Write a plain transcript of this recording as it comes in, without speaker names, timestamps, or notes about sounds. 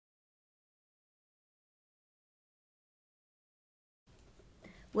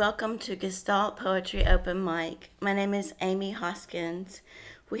Welcome to Gestalt Poetry Open Mic. My name is Amy Hoskins.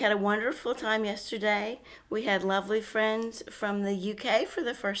 We had a wonderful time yesterday. We had lovely friends from the UK for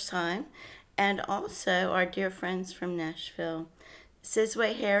the first time, and also our dear friends from Nashville.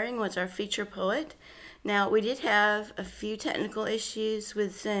 Sizwe Herring was our feature poet. Now, we did have a few technical issues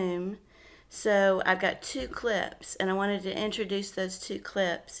with Zoom, so I've got two clips, and I wanted to introduce those two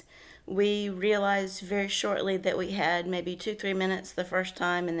clips. We realized very shortly that we had maybe 2, 3 minutes the first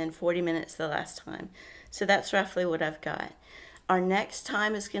time and then 40 minutes the last time. So that's roughly what I've got. Our next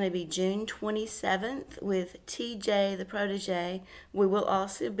time is going to be June 27th with TJ the Protege. We will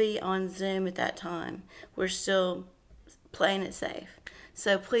also be on Zoom at that time. We're still playing it safe.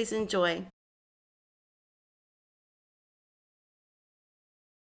 So please enjoy.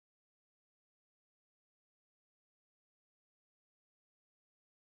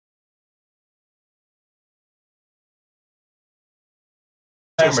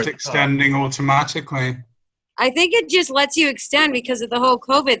 Just extending automatically. I think it just lets you extend because of the whole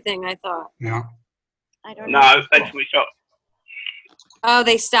COVID thing, I thought. Yeah. I don't know. No, eventually shot. Oh,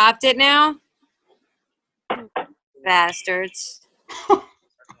 they stopped it now? Bastards. You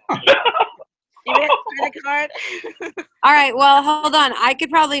have a credit card? All right, well, hold on. I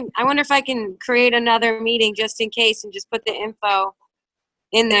wonder if I can create another meeting just in case and just put the info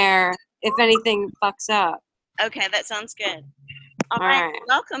in there if anything fucks up. Okay, that sounds good. All All right. right.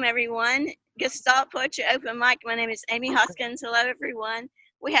 Welcome everyone. Gestalt Poetry Open Mic. My name is Amy Hoskins. Hello everyone.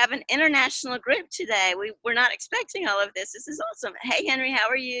 We have an international group today. We're not expecting all of this. This is awesome. Hey Henry, how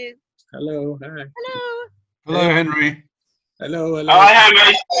are you? Hello, hi. Hello. Hello, Henry. Hello, hello. Oh, I am,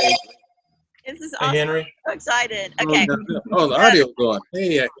 mate. This is Hey, awesome. Henry. So excited. Okay. Oh, the audio's going.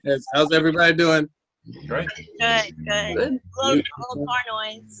 Hey, how's everybody doing? Great. Good. Good. Little car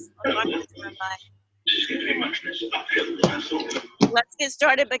noise. Car noise going by. Let's get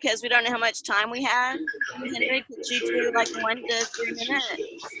started because we don't know how much time we have. Henry, could you do like 1 to 3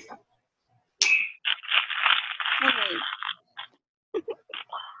 minutes? Henry.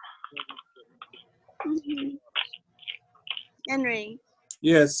 Henry,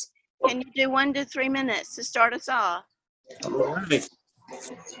 Yes. can you do 1 to 3 minutes to start us off? All right.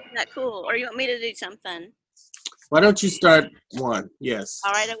 Isn't that cool? Or you want me to do something? Why don't you start one? Yes.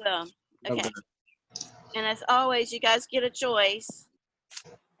 All right, I will. Okay. And as always, you guys get a choice.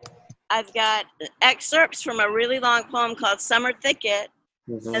 I've got excerpts from a really long poem called Summer Thicket.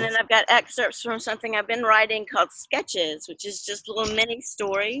 Mhm. And then I've got excerpts from something I've been writing called Sketches, which is just little mini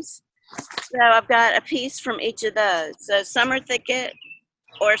stories. So I've got a piece from each of those. So Summer Thicket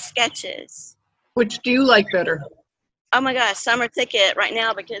or Sketches. Which do you like better? Oh my gosh, Summer Thicket right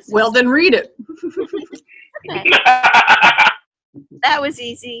now because Well, then read it. okay. That was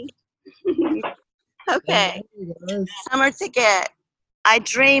easy. Okay. Summer Thicket. I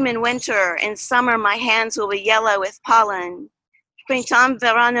dream in winter. In summer, my hands will be yellow with pollen. Printemps,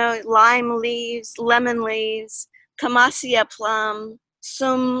 verano, lime leaves, lemon leaves, Camasia plum,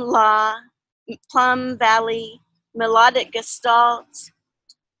 Sumla, Plum Valley, melodic gestalt,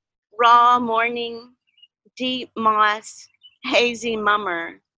 raw morning, deep moss, hazy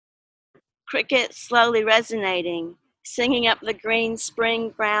mummer, cricket slowly resonating, singing up the green spring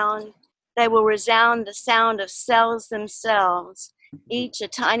ground. They will resound the sound of cells themselves, each a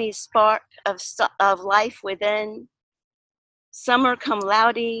tiny spark of life within. Summer cum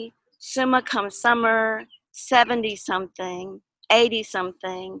laude, summa cum summer, 70-something,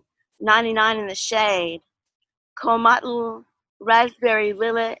 80-something, 99 in the shade. Comatl, raspberry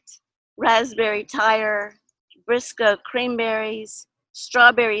lillet, raspberry tire, Briscoe creamberries,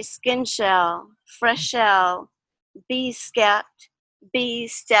 strawberry skin shell, fresh shell, bee skept, bee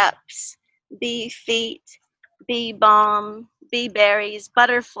steps, bee feet, bee balm, bee berries,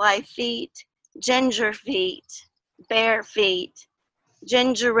 butterfly feet, ginger feet, bare feet,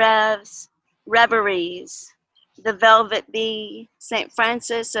 ginger revs, reveries, the velvet bee, St.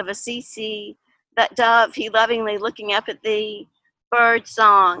 Francis of Assisi, that dove he lovingly looking up at thee, bird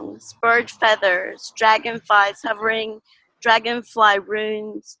songs, bird feathers, dragonflies hovering, dragonfly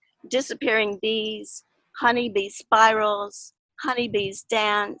runes, disappearing bees, honeybee spirals, honeybees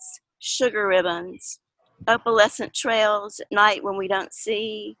dance, sugar ribbons, opalescent trails at night when we don't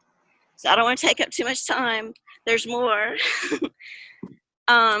see. So I don't want to take up too much time. There's more.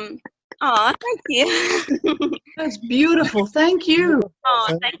 Oh, thank you. That's beautiful. Thank you.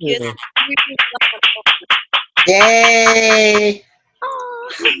 Oh, thank you. Yay! Oh,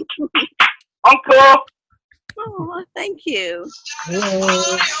 Uncle. oh, thank you.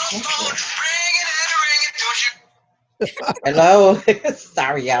 Hello.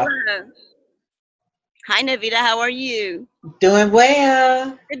 Sorry, y'all. Hello. Hi, Navita. How are you? Doing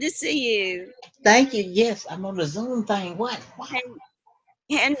well. Good to see you. Thank you. Yes, I'm on the Zoom thing. What?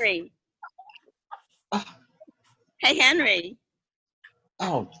 Hey, Henry. Oh, Hey, Henry.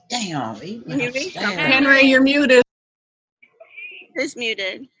 oh, damn. Even Can you read something? upstairs. Henry, you're muted. Who's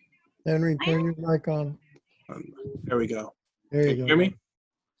muted? Henry, turn your mic on. There we go. There Can you you go. hear me?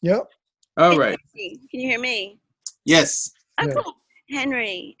 Yep. All Can right. Can you hear me? Yes. Oh, Yeah. cool.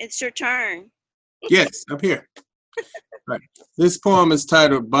 Henry, it's your turn. Yes, I'm here. Right. This poem is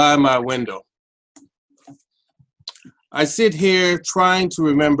titled By My Window. I sit here trying to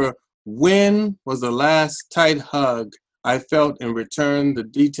remember when was the last tight hug I felt and return the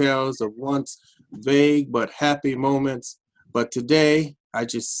details of once vague but happy moments. But today, I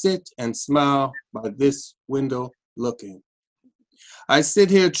just sit and smile by this window looking. I sit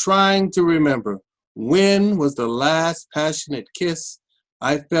here trying to remember when was the last passionate kiss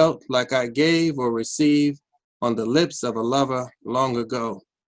I felt like I gave or received on the lips of a lover long ago.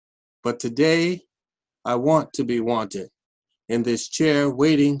 But today, I want to be wanted in this chair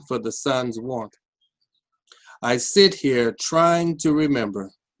waiting for the sun's warmth. I sit here trying to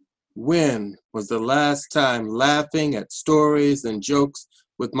remember when was the last time laughing at stories and jokes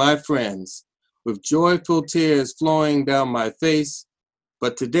with my friends, with joyful tears flowing down my face.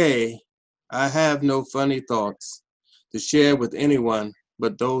 But today, I have no funny thoughts to share with anyone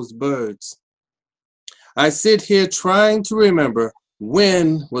but those birds. I sit here trying to remember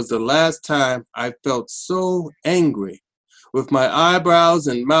when was the last time I felt so angry with my eyebrows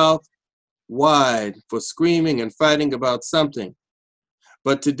and mouth wide for screaming and fighting about something.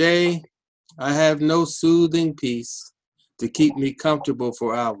 But today, I have no soothing peace to keep me comfortable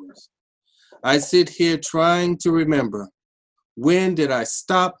for hours. I sit here trying to remember when did I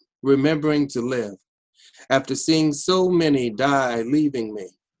stop remembering to live after seeing so many die leaving me,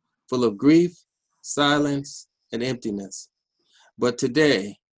 full of grief, silence, and emptiness. But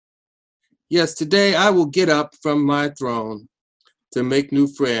today, yes, today I will get up from my throne to make new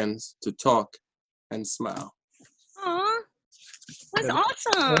friends, to talk and smile. Aw, that's Yeah.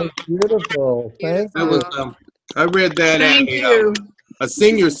 awesome. That's beautiful. Thank That was you. I read that Thank at you. a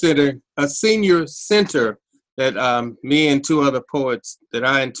senior center that me and two other poets that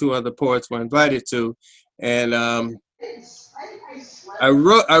I and two other poets were invited to, and I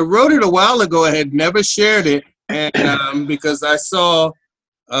wrote it a while ago. I had never shared it, and because I saw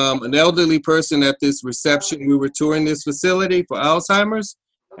an elderly person at this reception. We were touring this facility for Alzheimer's,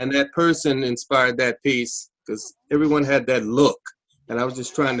 and that person inspired that piece because everyone had that look, and I was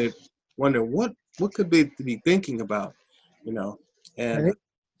just trying to wonder what could they be thinking about, you know. And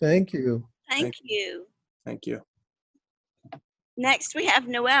Thank you. Thank you. thank you. Next, we have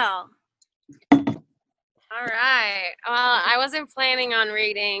Noelle. All right. Well, I wasn't planning on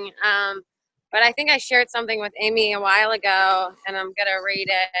reading, but I think I shared something with Amy a while ago, and I'm going to read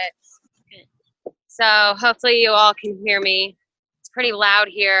it. So hopefully you all can hear me. It's pretty loud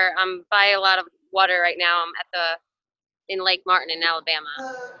here. I'm by a lot of water right now. I'm in Lake Martin in Alabama.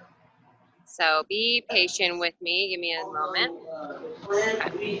 So be patient with me. Give me a moment.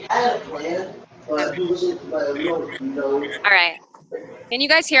 All right. Can you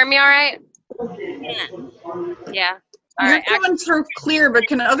guys hear me all right? Yeah. All You're right. coming through clear, but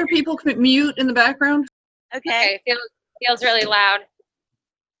can other people mute in the background? Okay. Okay. Feels really loud.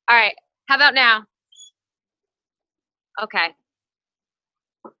 All right. How about now? Okay.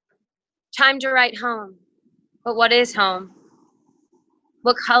 Time to write home. But what is home?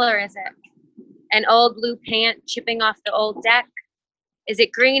 What color is it? An old blue pant chipping off the old deck? Is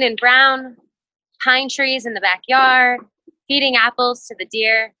it green and brown? Pine trees in the backyard, feeding apples to the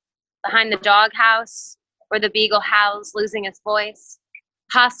deer behind the doghouse, where the beagle howls, losing its voice.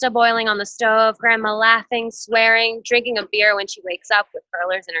 Pasta boiling on the stove, grandma laughing, swearing, drinking a beer when she wakes up with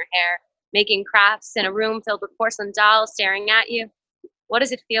curlers in her hair, making crafts in a room filled with porcelain dolls staring at you. What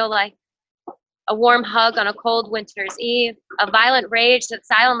does it feel like? A warm hug on a cold winter's eve, a violent rage that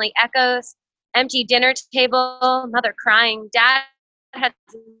silently echoes, empty dinner table, mother crying, dad hasn't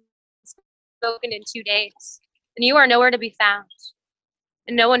spoken in 2 days, and you are nowhere to be found,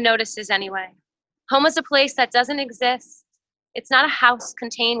 and no one notices anyway. Home is a place that doesn't exist. It's not a house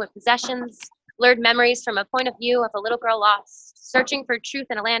contained with possessions, blurred memories from a point of view of a little girl lost, searching for truth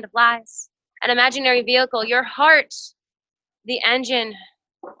in a land of lies. An imaginary vehicle, your heart, the engine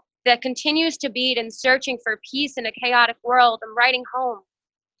that continues to beat and searching for peace in a chaotic world. I'm writing home,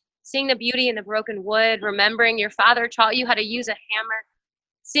 seeing the beauty in the broken wood, remembering your father taught you how to use a hammer,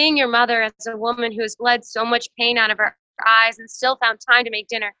 seeing your mother as a woman who has bled so much pain out of her eyes and still found time to make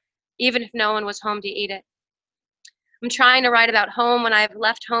dinner, even if no one was home to eat it. I'm trying to write about home when I've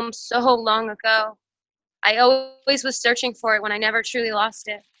left home so long ago. I always was searching for it when I never truly lost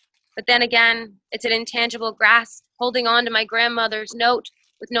it. But then again, it's an intangible grasp, holding on to my grandmother's note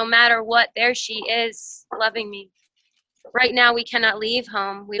with no matter what, there she is, loving me. Right now, we cannot leave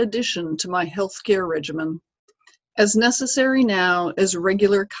home. Addition to my healthcare regimen, as necessary now as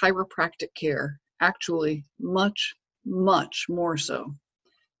regular chiropractic care, actually much, much more so.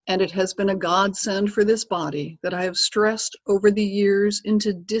 And it has been a godsend for this body that I have stressed over the years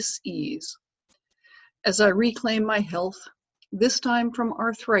into dis-ease. As I reclaim my health, this time from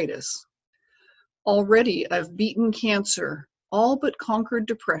arthritis. Already I've beaten cancer, all but conquered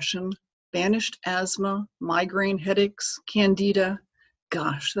depression, banished asthma, migraine headaches, candida.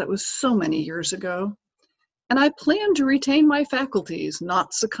 Gosh, that was so many years ago. And I plan to retain my faculties,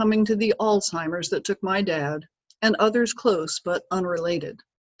 not succumbing to the Alzheimer's that took my dad, and others close but unrelated.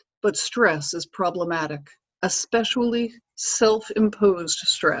 But stress is problematic, especially self-imposed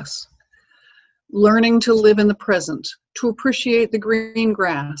stress. Learning to live in the present, to appreciate the green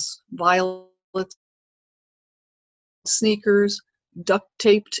grass, violets, sneakers, duct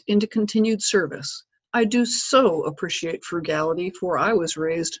taped into continued service. I do so appreciate frugality, for I was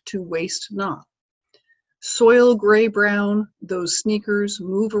raised to waste not. Soil gray-brown, those sneakers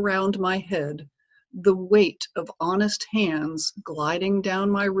move around my head, the weight of honest hands gliding down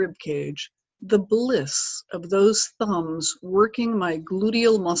my ribcage, the bliss of those thumbs working my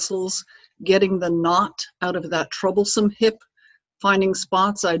gluteal muscles, getting the knot out of that troublesome hip, finding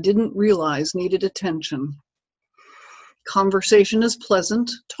spots I didn't realize needed attention. Conversation is pleasant.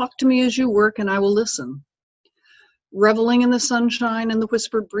 Talk to me as you work and I will listen. Reveling in the sunshine and the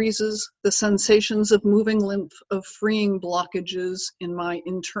whispered breezes, the sensations of moving lymph, of freeing blockages in my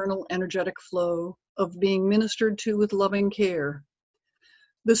internal energetic flow, of being ministered to with loving care.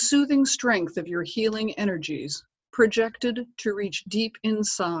 The soothing strength of your healing energies, projected to reach deep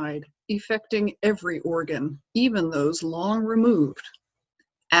inside, affecting every organ, even those long removed.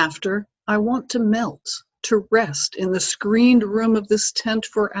 After, I want to melt, to rest in the screened room of this tent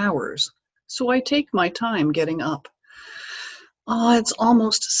for hours, so I take my time getting up. Ah, it's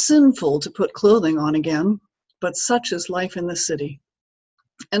almost sinful to put clothing on again, but such is life in the city.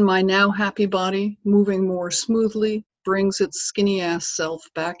 And my now happy body, moving more smoothly, brings its skinny ass self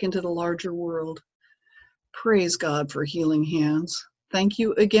back into the larger world. Praise God for healing hands. Thank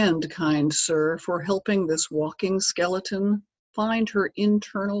you again, kind sir, for helping this walking skeleton find her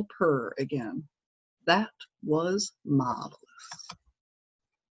internal purr again. That was marvelous.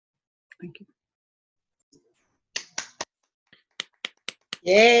 Thank you.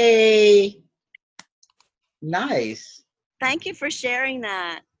 Yay. Nice. Thank you for sharing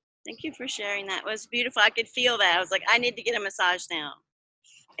that. Thank you for sharing that. It was beautiful. I could feel that. I was like, I need to get a massage now.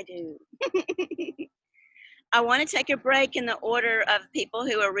 I do. I want to take a break in the order of people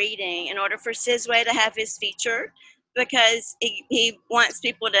who are reading in order for Sizwe to have his feature, because he wants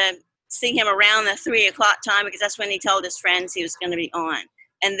people to see him around the 3 o'clock time, because that's when he told his friends he was going to be on.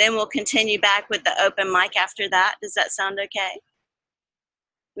 And then we'll continue back with the open mic after that. Does that sound okay?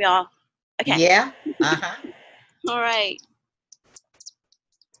 We all, okay. Yeah. Uh-huh. All right.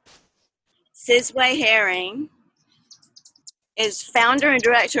 Sizwe Herring is founder and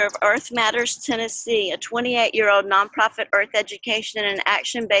director of Earth Matters Tennessee, a 28-year-old nonprofit earth education and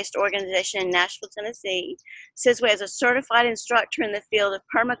action-based organization in Nashville, Tennessee. Sizwe is a certified instructor in the field of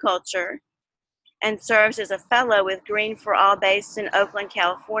permaculture and serves as a fellow with Green for All based in Oakland,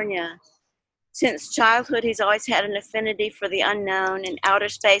 California. Since childhood, he's always had an affinity for the unknown, and outer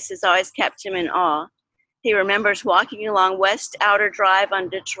space has always kept him in awe. He remembers walking along West Outer Drive on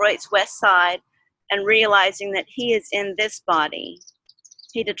Detroit's west side and realizing that he is in this body.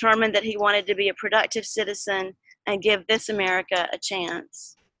 He determined that he wanted to be a productive citizen and give this America a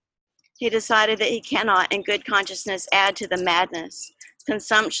chance. He decided that he cannot, in good consciousness, add to the madness,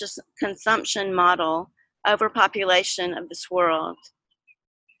 consumption model, overpopulation of this world.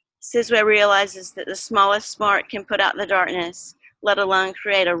 Sizwe realizes that the smallest spark can put out the darkness, let alone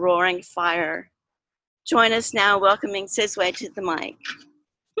create a roaring fire. Join us now welcoming Sizwe to the mic.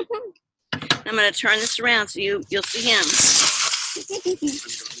 I'm going to turn this around so you'll see him.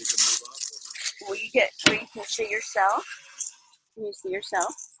 Will you can see yourself? Can you see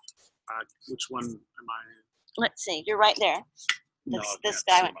yourself? Which one am I in? Let's see. You're right there. No, This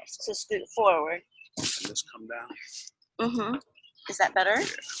I can't guy. see myself. So scoot forward. And this come down. Mm-hmm. Is that better? Yeah.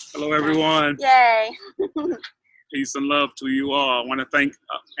 Hello, everyone. Yay. Peace and love to you all. I want to thank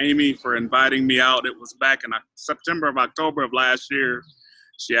Amy for inviting me out. It was back in September of October of last year.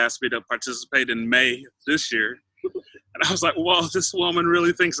 She asked me to participate in May this year. And I was like, well, this woman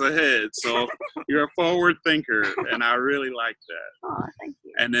really thinks ahead. So you're a forward thinker, and I really like that. Oh, thank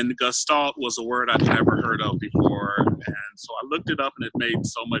you. And then Gestalt was a word I'd never heard of before. And so I looked it up, and it made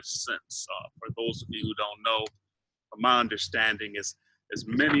so much sense. For those of you who don't know, from my understanding, is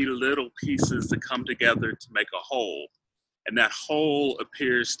many little pieces that come together to make a whole. And that whole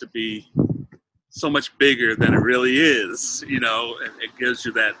appears to be so much bigger than it really is, and it gives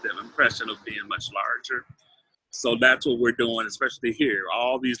you that impression of being much larger. So that's what we're doing, especially here.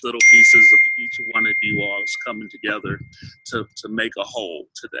 All these little pieces of each one of you all is coming together to make a whole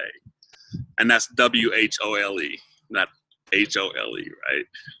today. And that's W-H-O-L-E, not H-O-L-E,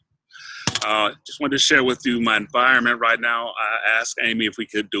 right? Just wanted to share with you my environment right now. I asked Amy if we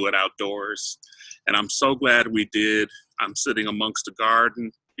could do it outdoors, and I'm so glad we did. I'm sitting amongst a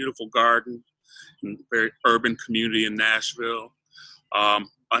garden, beautiful garden, in a very urban community in Nashville,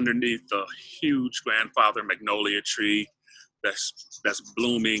 underneath a huge grandfather magnolia tree that's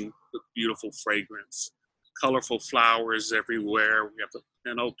blooming with beautiful fragrance, colorful flowers everywhere. We have the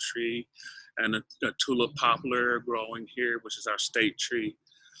pin oak tree and a tulip poplar growing here, which is our state tree.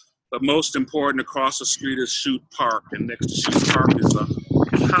 But most important, across the street is Shute Park, and next to Shute Park is a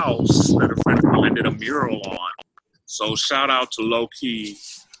house that a friend of mine did a mural on. So shout out to Low Key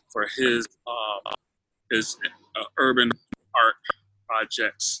for his urban art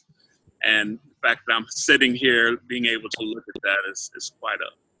projects. And the fact that I'm sitting here being able to look at that is quite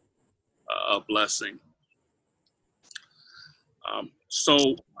a blessing.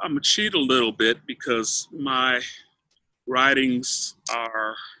 So I'm gonna cheat a little bit because my writings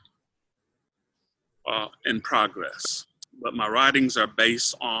are in progress, but my writings are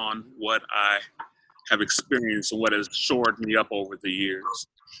based on what I have experienced and what has shored me up over the years.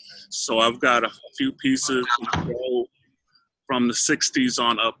 So I've got a few pieces that go from the 60s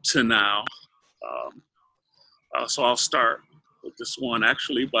on up to now. So I'll start with this one,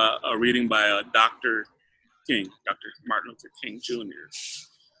 actually, by a reading by Dr. King, Dr. Martin Luther King Jr.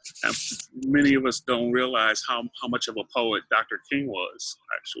 And many of us don't realize how much of a poet Dr. King was,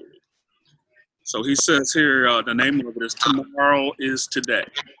 actually. So he says here, the name of it is Tomorrow is Today.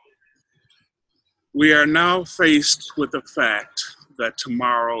 We are now faced with the fact that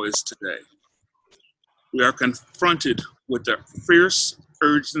tomorrow is today. We are confronted with the fierce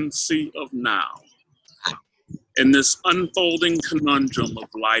urgency of now in this unfolding conundrum of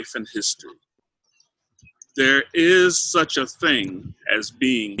life and history. There is such a thing as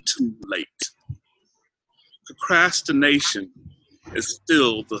being too late. Procrastination is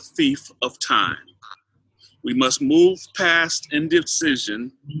still the thief of time. We must move past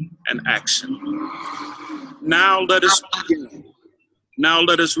indecision and action. Now let us begin. Now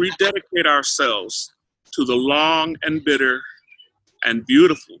let us rededicate ourselves to the long and bitter and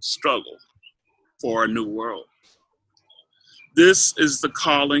beautiful struggle for a new world. This is the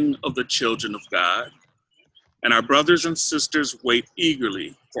calling of the children of God, and our brothers and sisters wait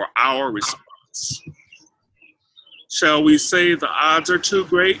eagerly for our response. Shall we say the odds are too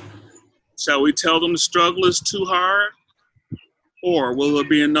great? Shall we tell them the struggle is too hard? Or will there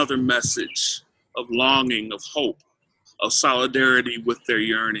be another message of longing, of hope, of solidarity with their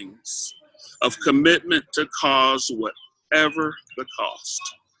yearnings, of commitment to cause whatever the cost?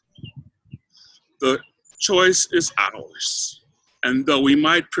 The choice is ours, and though we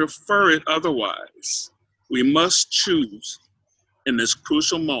might prefer it otherwise, we must choose in this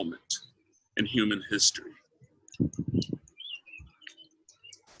crucial moment in human history.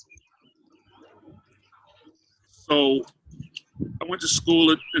 So I went to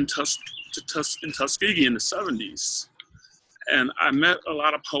school in Tuskegee in the 70s, and I met a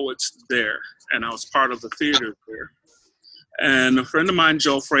lot of poets there, and I was part of the theater there. And a friend of mine,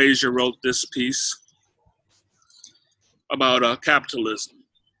 Joe Frazier, wrote this piece about capitalism.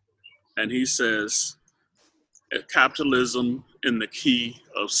 And he says, capitalism in the key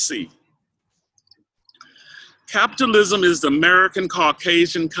of C. Capitalism is the American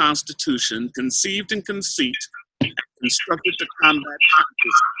Caucasian Constitution conceived in conceit and constructed to combat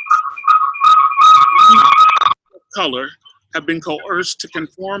capitalism. Color have been coerced to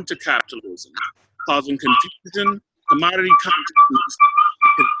conform to capitalism, causing confusion, commodity consciousness.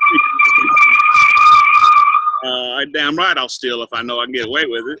 Damn right I'll steal if I know I can get away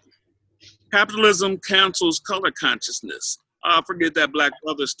with it. Capitalism cancels color consciousness. Forget that Black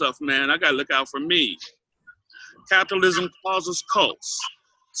brother stuff, man. I gotta look out for me. Capitalism causes cults.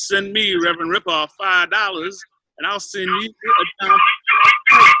 Send me, Reverend Ripoff, $5, and I'll send you a down.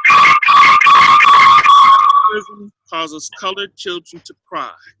 Capitalism causes colored children to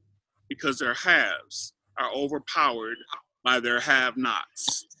cry because their haves are overpowered by their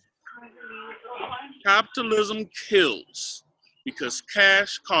have-nots. Capitalism kills because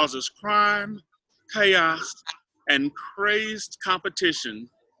cash causes crime, chaos, and crazed competition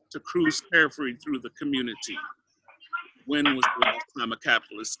to cruise carefree through the community. When was the last time a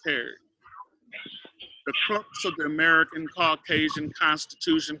capitalist cared? The crux of the American Caucasian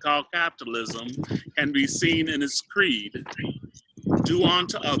Constitution called capitalism can be seen in its creed: do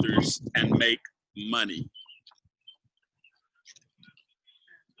unto others and make money.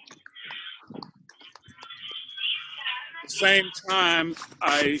 At the same time,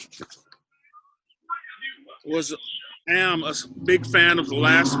 I am a big fan of the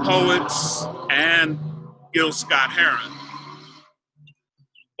Last Poets and Gil Scott-Heron,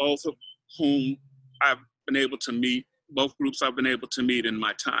 both of whom I've been able to meet, both groups I've been able to meet in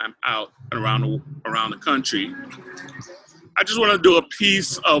my time out and around the country. I just want to do a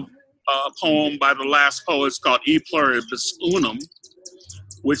piece of a poem by the Last Poets called E Pluribus Unum,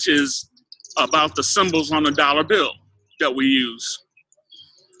 which is about the symbols on the dollar bill that we use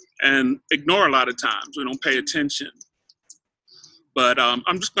and ignore a lot of times. We don't pay attention. But I'm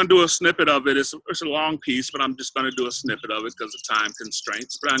just going to do a snippet of it. It's a long piece, but I'm just going to do a snippet of it because of time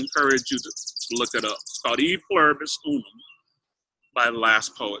constraints. But I encourage you to look it up. It's called E Pluribus Unum by the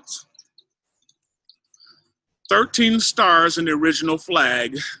Last Poets. 13 stars in the original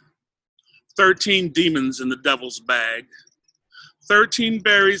flag, 13 demons in the devil's bag, 13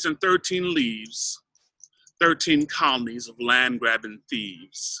 berries and 13 leaves, 13 colonies of land-grabbing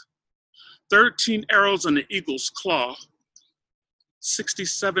thieves, 13 arrows in the eagle's claw,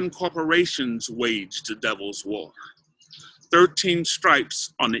 67 corporations waged the devil's war, 13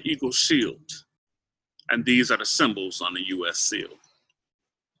 stripes on the eagle's shield, and these are the symbols on the U.S. seal.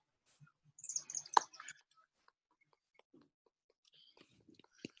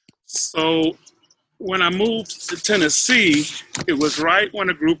 So when I moved to Tennessee, it was right when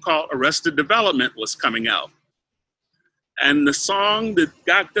a group called Arrested Development was coming out. And the song that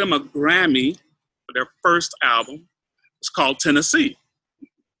got them a Grammy for their first album was called Tennessee.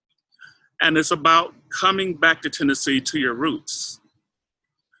 And it's about coming back to Tennessee to your roots.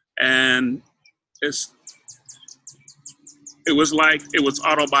 And it was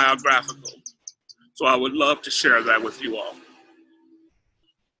autobiographical. So I would love to share that with you all.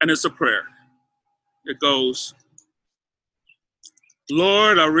 And it's a prayer. It goes,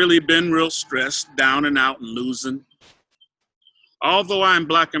 Lord, I really been real stressed, down and out and losing. Although I'm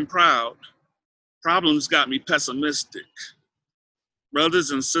black and proud, problems got me pessimistic.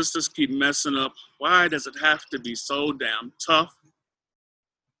 Brothers and sisters keep messing up. Why does it have to be so damn tough?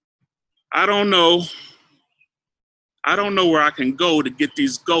 I don't know where I can go to get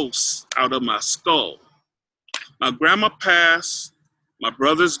these ghosts out of my skull. My grandma passed, my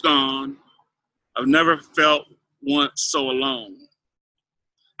brother's gone. I've never felt once so alone.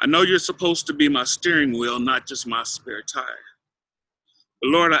 I know you're supposed to be my steering wheel, not just my spare tire. But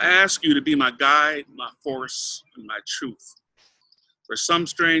Lord, I ask you to be my guide, my force, and my truth. For some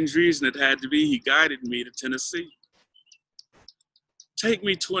strange reason it had to be, he guided me to Tennessee. Take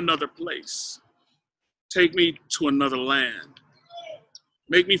me to another place. Take me to another land.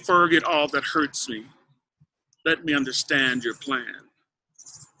 Make me forget all that hurts me. Let me understand your plan.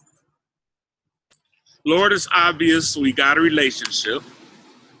 Lord, it's obvious we got a relationship,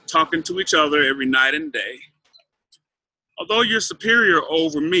 talking to each other every night and day. Although you're superior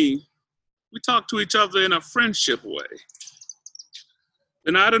over me, we talk to each other in a friendship way.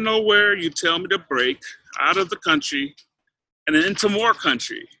 Then out of nowhere, you tell me to break out of the country and into more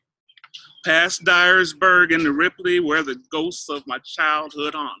country, past Dyersburg and the Ripley, where the ghosts of my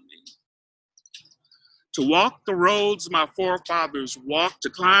childhood haunt me. To walk the roads my forefathers walked, to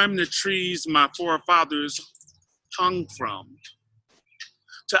climb the trees my forefathers hung from,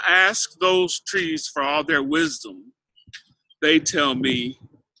 to ask those trees for all their wisdom. They tell me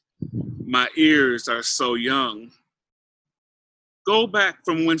my ears are so young. Go back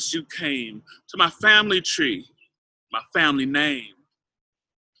from whence you came, to my family tree, my family name.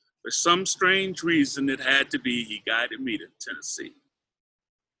 For some strange reason it had to be, he guided me to Tennessee.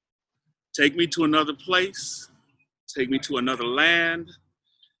 Take me to another place, take me to another land,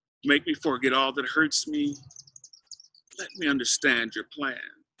 make me forget all that hurts me. Let me understand your plan.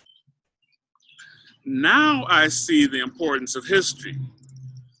 Now I see the importance of history.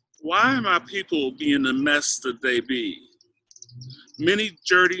 Why my people be in the mess that they be? Many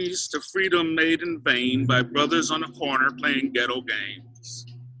journeys to freedom made in vain by brothers on the corner playing ghetto games.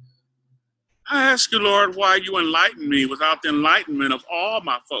 I ask you, Lord, why you enlighten me without the enlightenment of all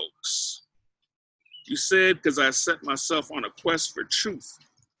my folks. You said, because I set myself on a quest for truth,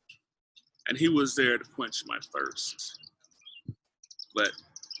 and he was there to quench my thirst. But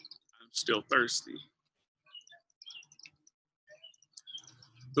I'm still thirsty.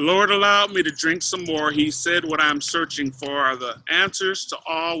 The Lord allowed me to drink some more. He said, what I'm searching for are the answers to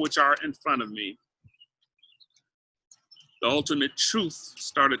all which are in front of me. The ultimate truth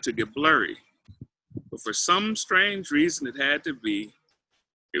started to get blurry, but for some strange reason it had to be.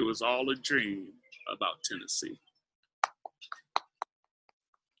 It was all a dream about Tennessee.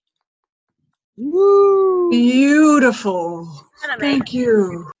 Woo! Beautiful. What amazing. Thank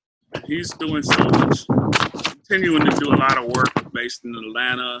you. He's doing so much, continuing to do a lot of work based in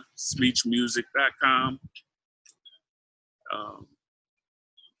Atlanta, speechmusic.com.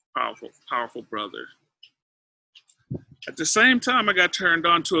 Powerful brother. At the same time, I got turned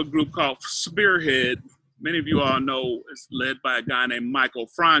on to a group called Spearhead. Many of you all know it's led by a guy named Michael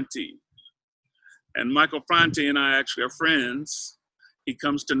Franti. And Michael Franti and I actually are friends. He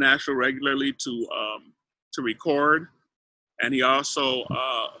comes to Nashville regularly to record. And he also,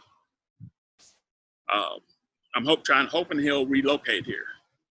 I'm hoping he'll relocate here.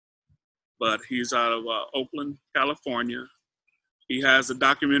 But he's out of Oakland, California. He has a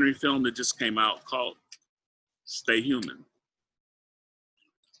documentary film that just came out called Stay Human.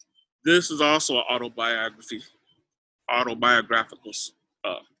 This is also an autobiographical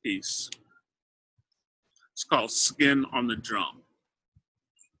piece. It's called Skin on the Drum.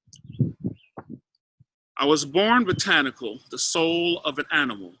 I was born botanical, the soul of an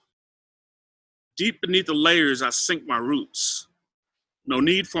animal. Deep beneath the layers, I sink my roots. No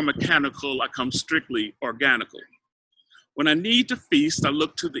need for mechanical, I come strictly organical. When I need to feast, I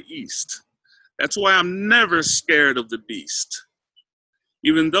look to the east. That's why I'm never scared of the beast.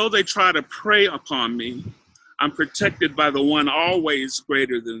 Even though they try to prey upon me, I'm protected by the one always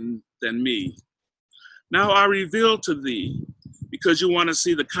greater than me. Now I reveal to thee, because you want to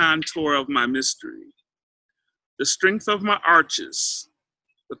see the contour of my mystery, the strength of my arches,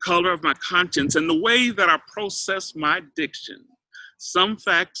 the color of my conscience, and the way that I process my diction. Some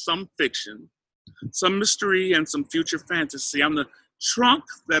fact, some fiction, some mystery, and some future fantasy. I'm the trunk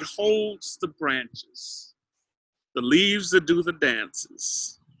that holds the branches, the leaves that do the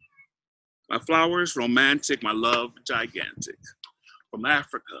dances. My flowers romantic, my love gigantic. From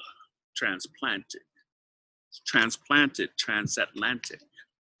Africa, transplanted, transatlantic.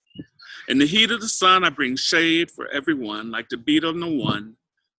 In the heat of the sun, I bring shade for everyone, like the beat on the one.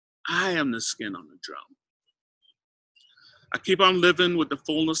 I am the skin on the drum. I keep on living with the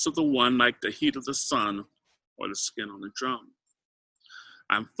fullness of the one, like the heat of the sun or the skin on the drum.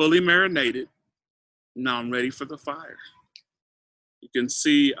 I'm fully marinated. Now I'm ready for the fire. You can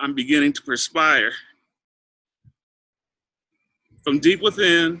see I'm beginning to perspire. From deep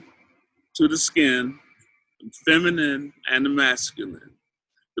within to the skin, the feminine and the masculine.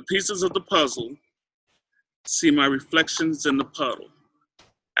 The pieces of the puzzle see my reflections in the puddle.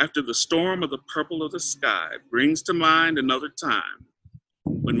 After the storm of the purple of the sky brings to mind another time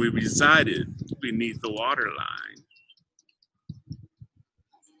when we resided beneath the waterline.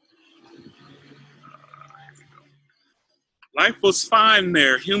 Life was fine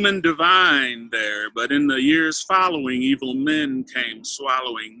there, human divine there, but in the years following, evil men came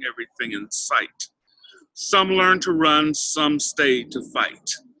swallowing everything in sight. Some learned to run, some stayed to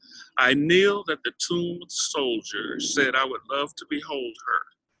fight. I kneeled at the tomb of the soldier, said I would love to behold her.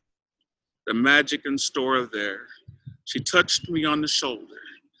 The magic in store there. She touched me on the shoulder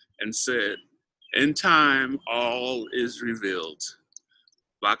and said, in time, all is revealed.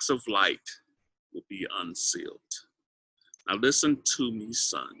 Box of light will be unsealed. Now listen to me,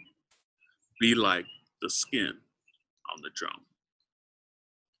 son. Be like the skin on the drum.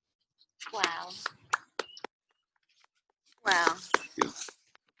 Wow. Wow.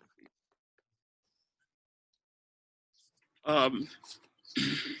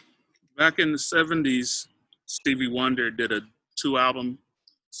 Back in the 70s, Stevie Wonder did a 2-album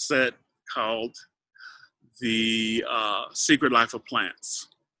set called The Secret Life of Plants.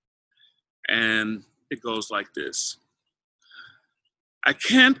 And it goes like this. I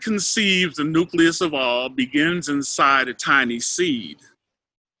can't conceive the nucleus of all begins inside a tiny seed.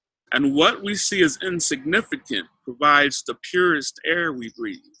 And what we see as insignificant provides the purest air we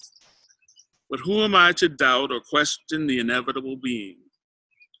breathe. But who am I to doubt or question the inevitable being?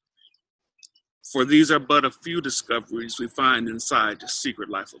 For these are but a few discoveries we find inside the secret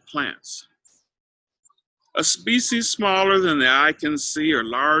life of plants. A species smaller than the eye can see or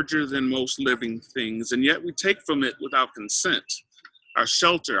larger than most living things, and yet we take from it without consent, our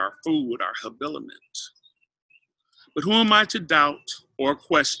shelter, our food, our habiliment. But who am I to doubt or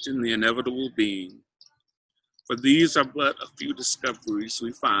question the inevitable being? For these are but a few discoveries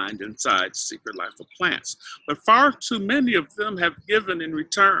we find inside the secret life of plants. But far too many of them have given in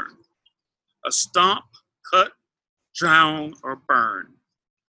return. a stomp, cut, drown, or burn,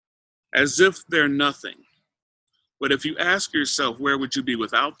 as if they're nothing. But if you ask yourself, where would you be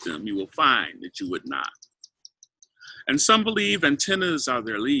without them, you will find that you would not. And some believe antennas are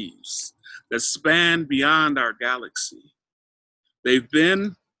their leaves that span beyond our galaxy. They've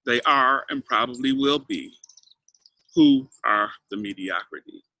been, they are, and probably will be. Who are the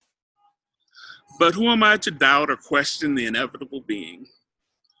mediocrity? But who am I to doubt or question the inevitable being?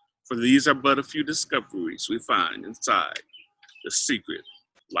 For these are but a few discoveries we find inside the secret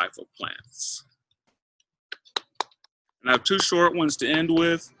life of plants. And I have two short ones to end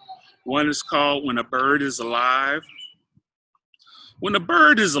with. One is called When a Bird is Alive. When a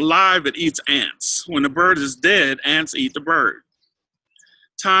bird is alive, it eats ants. When a bird is dead, ants eat the bird.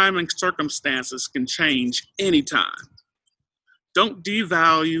 Time and circumstances can change anytime. Don't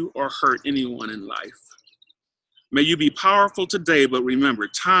devalue or hurt anyone in life. May you be powerful today, but remember,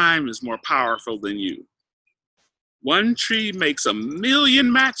 time is more powerful than you. One tree makes 1,000,000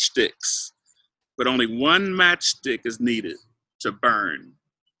 matchsticks, but only one matchstick is needed to burn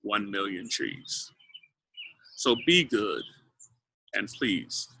 1,000,000 trees. So be good, and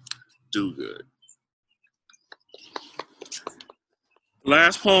please do good. The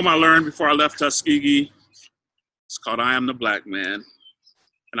last poem I learned before I left Tuskegee is called I Am the Black Man,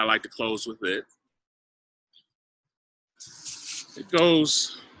 and I like to close with it. It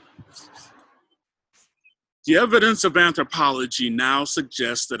goes, the evidence of anthropology now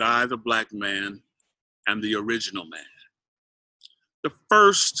suggests that I, the black man, am the original man, the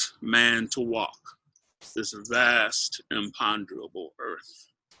first man to walk this vast, imponderable earth.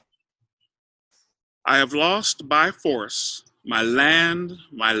 I have lost by force my land,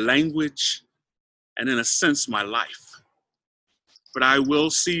 my language, and in a sense, my life. But I will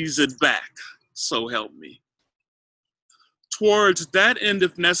seize it back, so help me. Towards that end,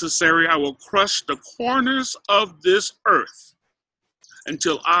 if necessary, I will crush the corners of this earth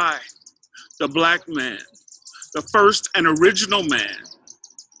until I, the black man, the first and original man,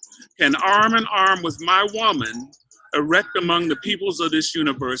 can arm in arm with my woman, erect among the peoples of this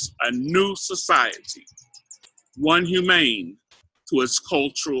universe a new society, one humane to its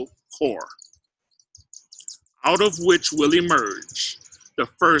cultural core, out of which will emerge the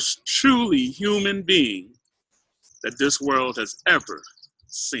first truly human being that this world has ever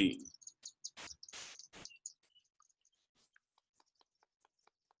seen.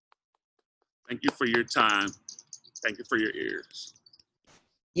 Thank you for your time. Thank you for your ears.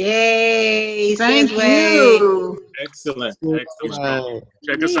 Yay! Thank Sidway. you. Excellent. Right.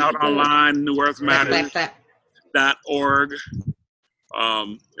 Check us out online, Clap, clap, clap. newearthmatters.org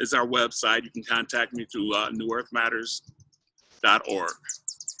is our website. You can contact me through newearthmatters.org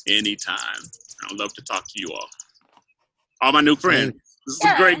anytime. I'd love to talk to you all my new friends. This is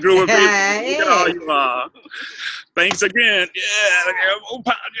a great group of people. Look at all you are. Thanks again. Yeah.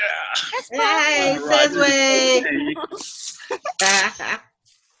 Hey, Sidway.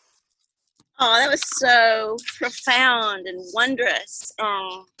 Oh, that was so profound and wondrous.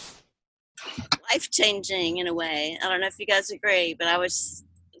 Life-changing in a way. I don't know if you guys agree, but that was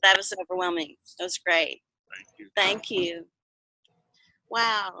overwhelming. That was great. Thank you. Thank you.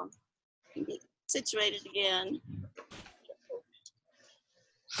 Wow. Get situated again.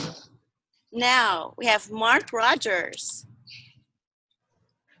 Now we have Mark Rogers.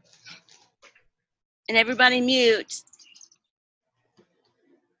 And everybody mute.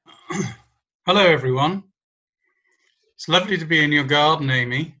 Hello, everyone. It's lovely to be in your garden,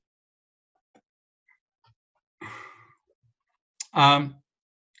 Amy.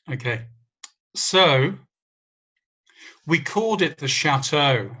 Okay, so we called it the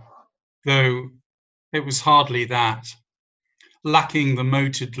Chateau, though it was hardly that. Lacking the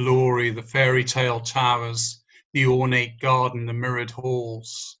moated glory, the fairy tale towers, the ornate garden, the mirrored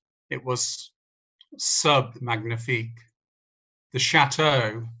halls, it was sub-magnifique. The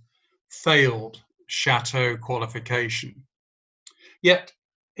Chateau failed chateau qualification. Yet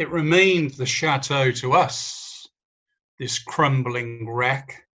it remained the chateau to us, this crumbling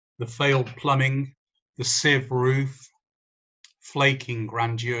wreck, the failed plumbing, the sieve roof, flaking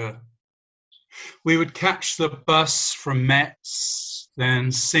grandeur. We would catch the bus from Metz,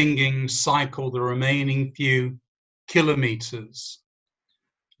 then singing cycle the remaining few kilometers,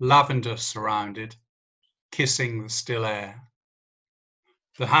 lavender surrounded, kissing the still air.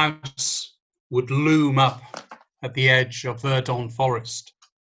 The house would loom up at the edge of Verdon Forest.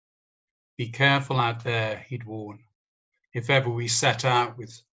 Be careful out there, he'd warn, if ever we set out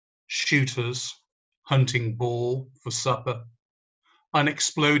with shooters hunting ball for supper,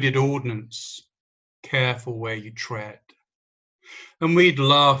 unexploded ordnance, careful where you tread. And we'd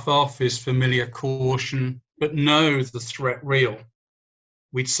laugh off his familiar caution, but know the threat real.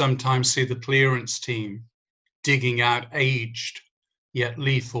 We'd sometimes see the clearance team digging out aged yet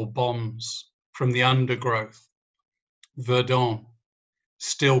lethal bombs from the undergrowth. Verdun,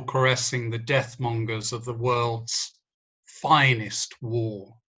 still caressing the deathmongers of the world's finest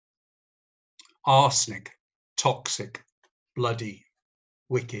war. Arsenic, toxic, bloody,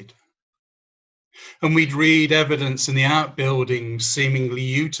 wicked. And we'd read evidence in the outbuildings seemingly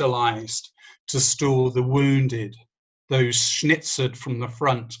utilized to store the wounded, those schnitzered from the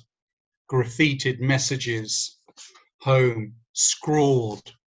front, graffitied messages, home,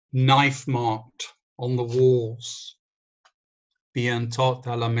 scrawled, knife-marked on the walls. Bientôt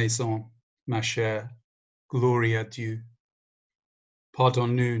à la maison, ma chère, gloire à Dieu.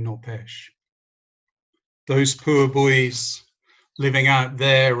 Pardonne-nous nos péchés. Those poor boys living out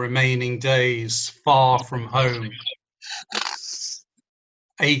their remaining days far from home,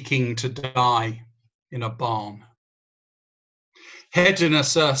 aching to die in a barn.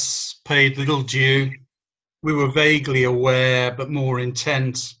 Headiness us paid little due. We were vaguely aware, but more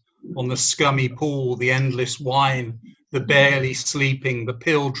intent on the scummy pool, the endless wine, the barely sleeping, the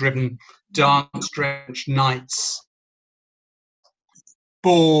pill-driven, dance-drenched nights.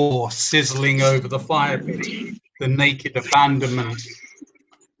 Boar sizzling over the fire pit, the naked abandonment.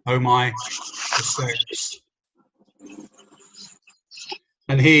 Oh my, the sex.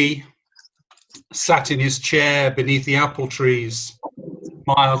 And he sat in his chair beneath the apple trees,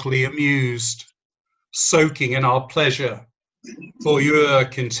 mildly amused, soaking in our pleasure, for your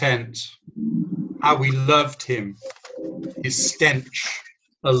content. How we loved him, his stench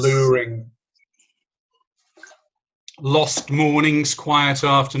alluring. Lost mornings, quiet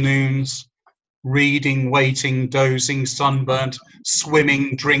afternoons, reading, waiting, dozing, sunburnt,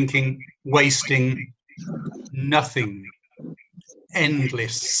 swimming, drinking, wasting, nothing.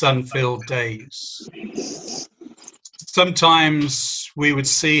 Endless sun-filled days. Sometimes we would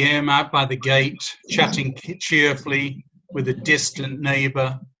see him out by the gate, chatting cheerfully with a distant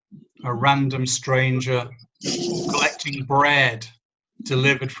neighbor, a random stranger, collecting bread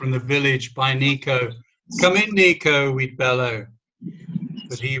delivered from the village by Nico. Come in, Nico, we'd bellow.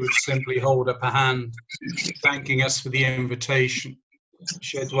 But he would simply hold up a hand, thanking us for the invitation.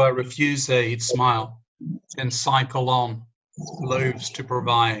 Je dois refuser, he'd smile, then cycle on, loaves to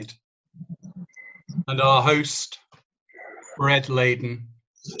provide. And our host, bread laden,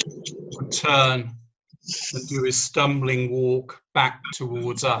 would turn and do his stumbling walk back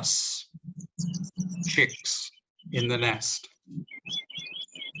towards us, chicks in the nest.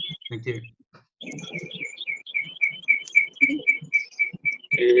 Thank you.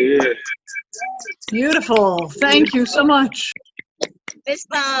 Yeah. Beautiful. Thank you so much. Fist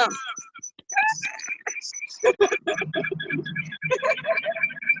bump.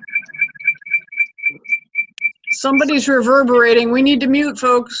 Somebody's reverberating. We need to mute,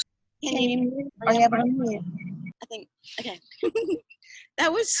 folks. Can you? I think, okay.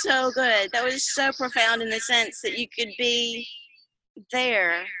 That was so good. That was so profound in the sense that you could be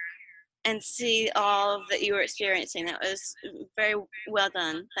there and see all that you were experiencing. That was very well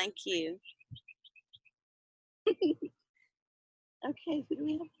done. Thank you. Okay, who do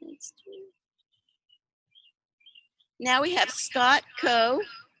we have next? Now we have Scott Coe.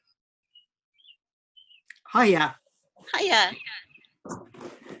 Hiya. Hiya.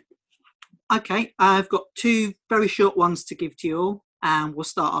 Okay, I've got two very short ones to give to you all, and we'll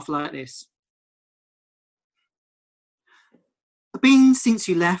start off like this. I've been since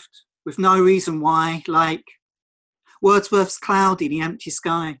you left, with no reason why, like Wordsworth's cloud in the empty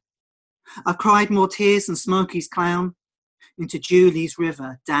sky. I've cried more tears than Smokey's clown into Julie's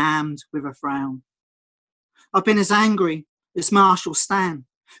river, damned with a frown. I've been as angry as Marshall Stan,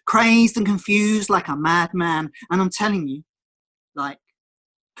 crazed and confused like a madman, and I'm telling you, like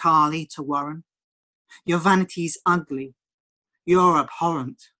Carly to Warren, your vanity's ugly, you're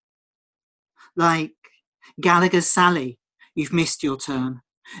abhorrent. Like Gallagher's Sally, you've missed your turn,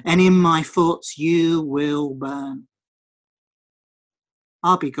 and in my thoughts you will burn.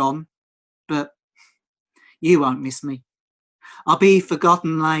 I'll be gone, but you won't miss me. I'll be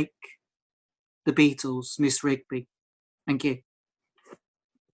forgotten like the Beatles, Miss Rigby. Thank you.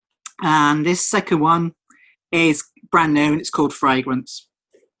 And this second one is brand new and it's called Fragrance.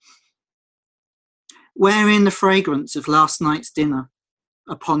 Wearing the fragrance of last night's dinner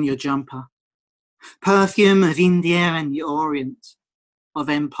upon your jumper, perfume of India and the Orient, of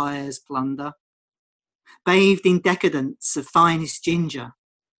empire's plunder, bathed in decadence of finest ginger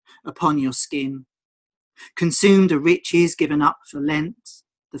upon your skin, consumed the riches given up for Lent,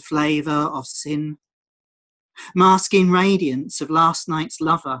 the flavour of sin, masking radiance of last night's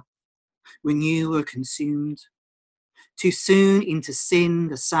lover when you were consumed. Too soon into sin,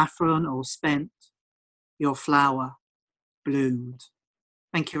 the saffron all spent, your flower bloomed.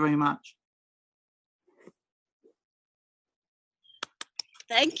 Thank you very much.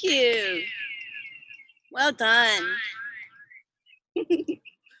 Thank you. Well done.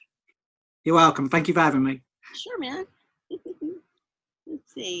 You're welcome. Thank you for having me. Sure, man.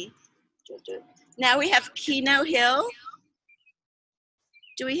 Let's see. Now we have Keno Hill.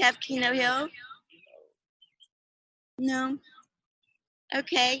 Do we have Keno Hill? No.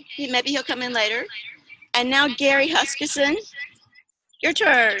 Okay, maybe he'll come in later. And now Gary Huskisson, your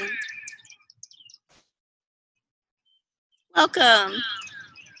turn. Welcome.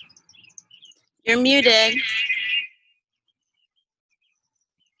 You're muted.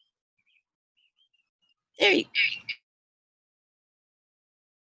 There you go.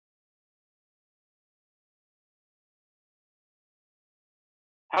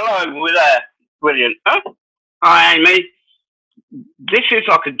 Hello, we're there. Brilliant. Huh? Hi, Amy. This is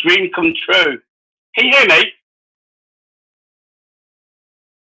like a dream come true. Can you hear me?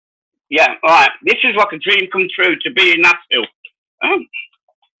 Yeah, all right. This is like a dream come true to be in Nashville.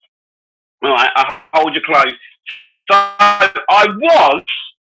 All right, I'll hold you close. So I was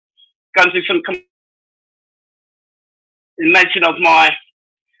going through some mention of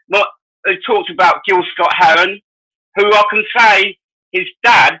who talked about Gil Scott-Heron, who I can say his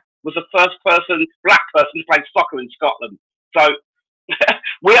dad was the first black person to play soccer in Scotland. So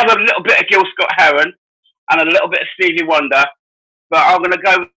we have a little bit of Gil Scott-Heron and a little bit of Stevie Wonder, but I'm going to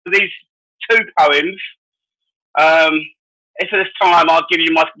go with these two poems. If there's time, I'll give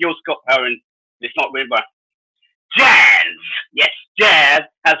you my Gil Scott-Heron. It's not really bad. Jazz! Yes, jazz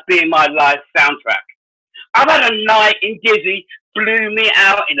has been my life soundtrack. I've had a night in Dizzy, blew me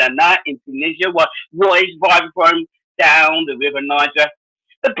out in a night in Tunisia, while Roy's vibraphone down the River Niger.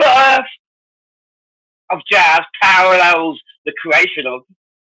 The birth of jazz parallels the creation of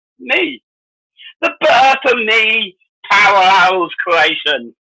me. The birth of me parallels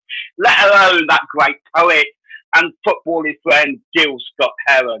creation, let alone that great poet and footballing friend Gil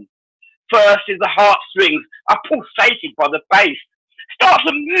Scott-Heron. First is the heartstrings are pulsated by the bass. Starts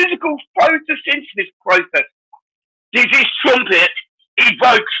a musical photosynthesis process. Dizzy's trumpet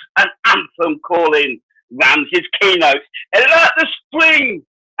evokes an anthem calling. Rams his keynotes. Alert the spring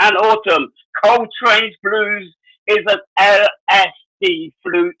and autumn. Coltrane's blues is an LSD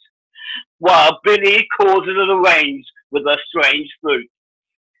flute, while Billy causes the range with a strange flute.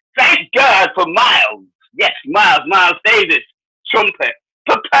 Thank God for Miles. Yes, Miles Davis, trumpet,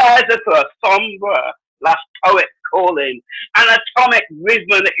 prepares us for a somber last poet calling, an atomic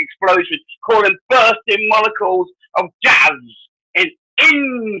rhythmic explosion calling bursting molecules of jazz in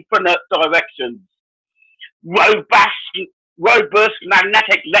infinite directions. Robust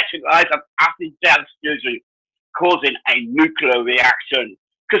magnetic electric lines of acid jazz fusion causing a nuclear reaction.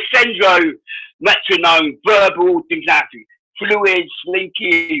 Crescendo, metronome, verbal dynamic, fluid,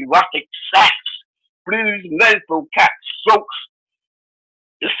 slinky, erotic sex, blues, mental cat, strokes,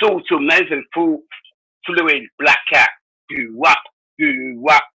 the sort of mental fluid, black cat, do wop,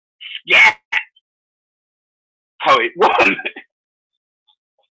 scat. Poet one.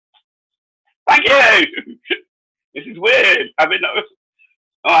 Thank you. This is weird. I mean,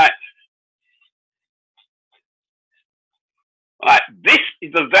 all right. All right. This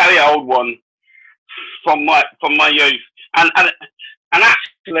is a very old one from my youth, and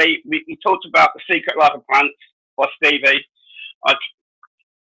actually, we talked about The Secret Life of Plants by Stevie.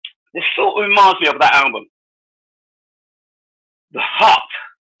 This sort of reminds me of that album. The hot,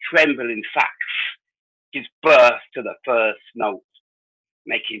 trembling sax gives birth to the first note,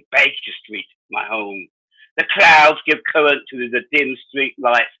 making Baker Street my home. The clouds give current to the dim street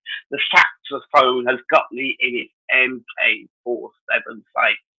lights. The saxophone has got me in its MK47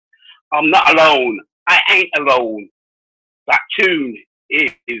 sight. I'm not alone. I ain't alone. That tune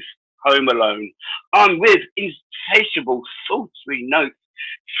is Home Alone. I'm with insatiable, sultry notes,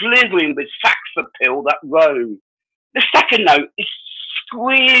 slithering with sax appeal that roam. The second note is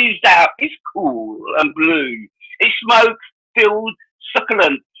squeezed out. It's cool and blue. It's smoke-filled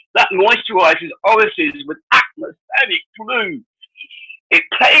succulent that moisturizes orifices with atmospheric blue. It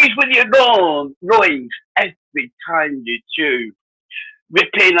plays with your loins every time you chew.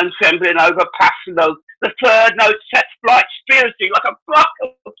 Ripping and trembling over past notes, the third note sets flight spiritually like a flock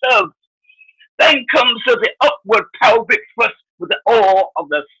of doves. Then comes the upward pelvic thrust with the awe of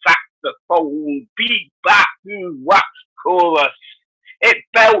the saxophone, beat back to wax chorus. It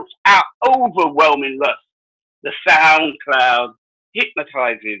belts out overwhelming lust. The sound cloud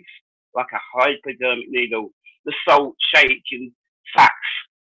hypnotizes like a hypodermic needle. the salt shaking sacs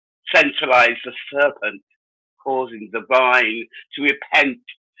centralize the serpent, causing the vine to repent,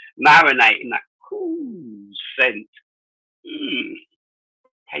 marinate in that cool scent.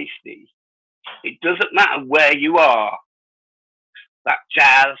 Tasty. It doesn't matter where you are. That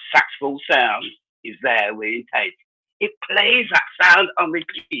jazz saxophone sound is there where you take. It plays that sound on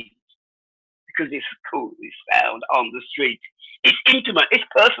repeat because it's the coolest sound on the street. It's intimate, it's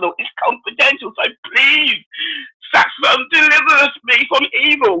personal, it's confidential. So please, saxophone, deliver me from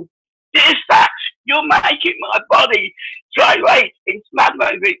evil. Dear sax, you're making my body gyrate in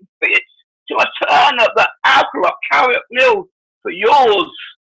magnetic fits till I turn up the alcohol carry up mill for yours.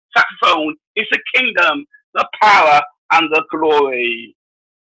 Saxophone is the kingdom, the power, and the glory.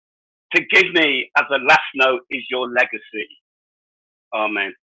 To give me as the last note is your legacy.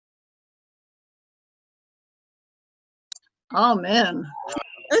 Amen. Amen.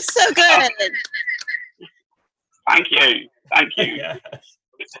 It's so good. Thank you. Thank you.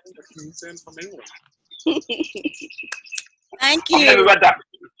 Thank I've never you. read that.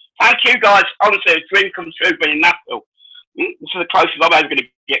 Thank you, guys. Honestly, it's a dream come true being in Nashville. This is the closest I'm ever going to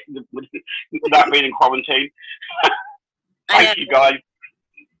get without being in quarantine. I know. Thank you, guys.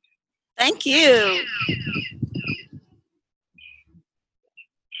 Thank you.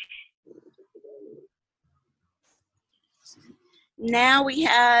 Now we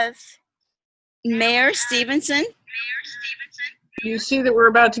have Mayor Stevenson. You see that we're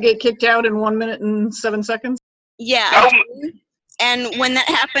about to get kicked out in 1 minute and 7 seconds? Yeah. I do. And when that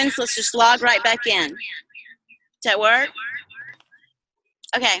happens, let's just log right back in. Does that work?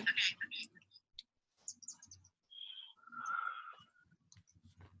 Okay.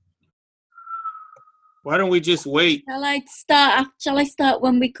 Why don't we just wait? Shall I start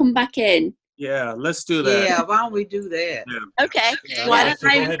when we come back in? Yeah, let's do that. Yeah, why don't we do that? Yeah. Okay. Yeah, Why so don't go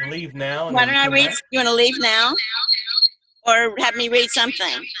I ahead and leave now. And Why then don't I come read? back? You want to leave now, or have me read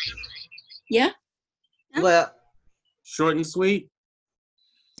something? Yeah. Well, Short and sweet.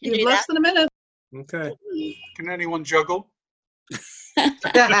 You You do have less that? than a minute. Okay. Can anyone juggle?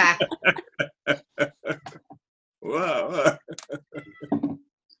 Wow.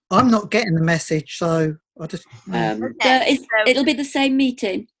 I'm not getting the message, so I just. Okay, so- It'll be the same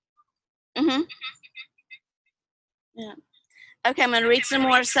meeting. Mm-hmm. Yeah. Okay, I'm going to read some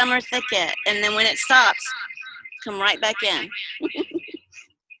more Summer Thicket, and then when it stops, come right back in.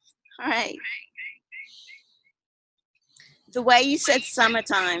 All right. The way you said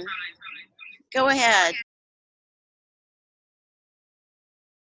summertime. Go ahead.